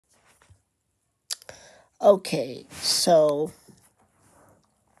Okay, so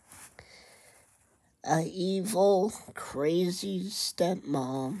a evil, crazy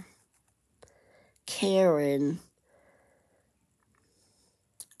stepmom, Karen,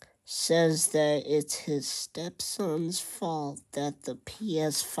 says that it's his stepson's fault that the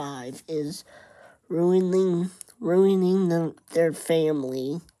PS5 is ruining their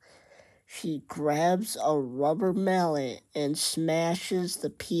family. She grabs a rubber mallet and smashes the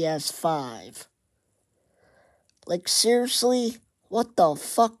PS5. Like, seriously? What the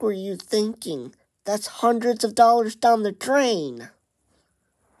fuck were you thinking? That's hundreds of dollars down the drain.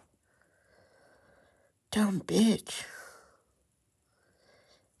 Dumb bitch.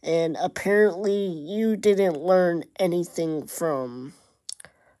 And apparently you didn't learn anything from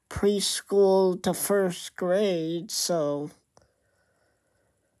preschool to first grade, so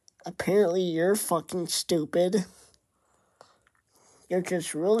apparently you're fucking stupid. You're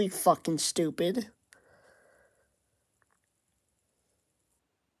just really fucking stupid.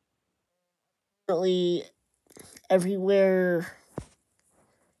 Apparently everywhere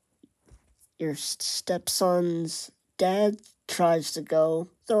your stepson's dad tries to go,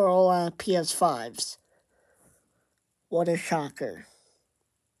 they're all on PS5s. What a shocker.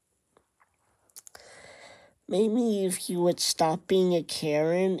 Maybe if you would stop being a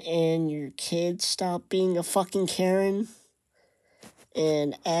Karen and your kids stop being a fucking Karen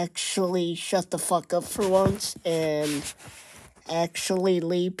and actually shut the fuck up for once and actually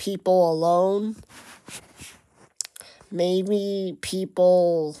leave people alone, maybe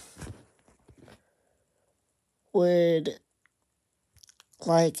people would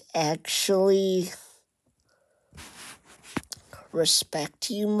actually respect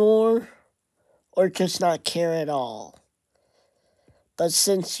you more or just not care at all. But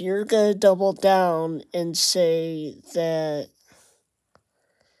since you're gonna double down and say that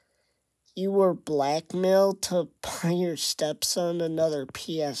you were blackmailed to buy your stepson another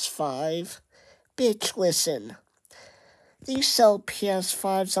PS5, bitch, listen. They sell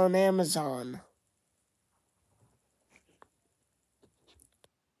PS5s on Amazon.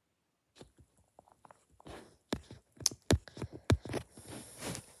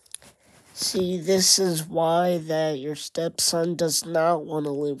 See, this is why that your stepson does not want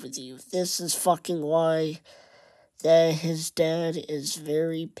to live with you. This is fucking why that his dad is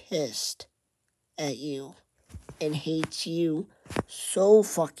very pissed at you and hates you so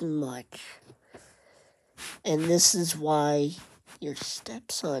fucking much. And this is why your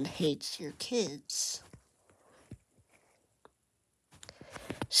stepson hates your kids.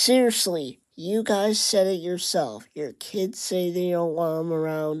 Seriously, you guys said it yourself. Your kids say they don't want him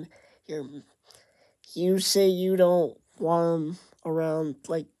around. You say you don't want him around.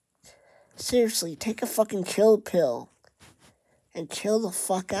 Like, seriously, take a fucking chill pill. And chill the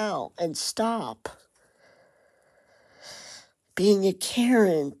fuck out. And stop being a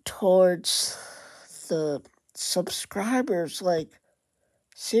Karen towards the subscribers. Like,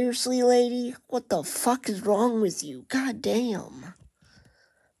 seriously, lady? What the fuck is wrong with you? God damn.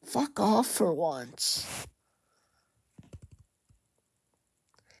 Fuck off for once.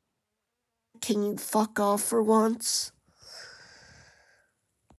 Can you fuck off for once?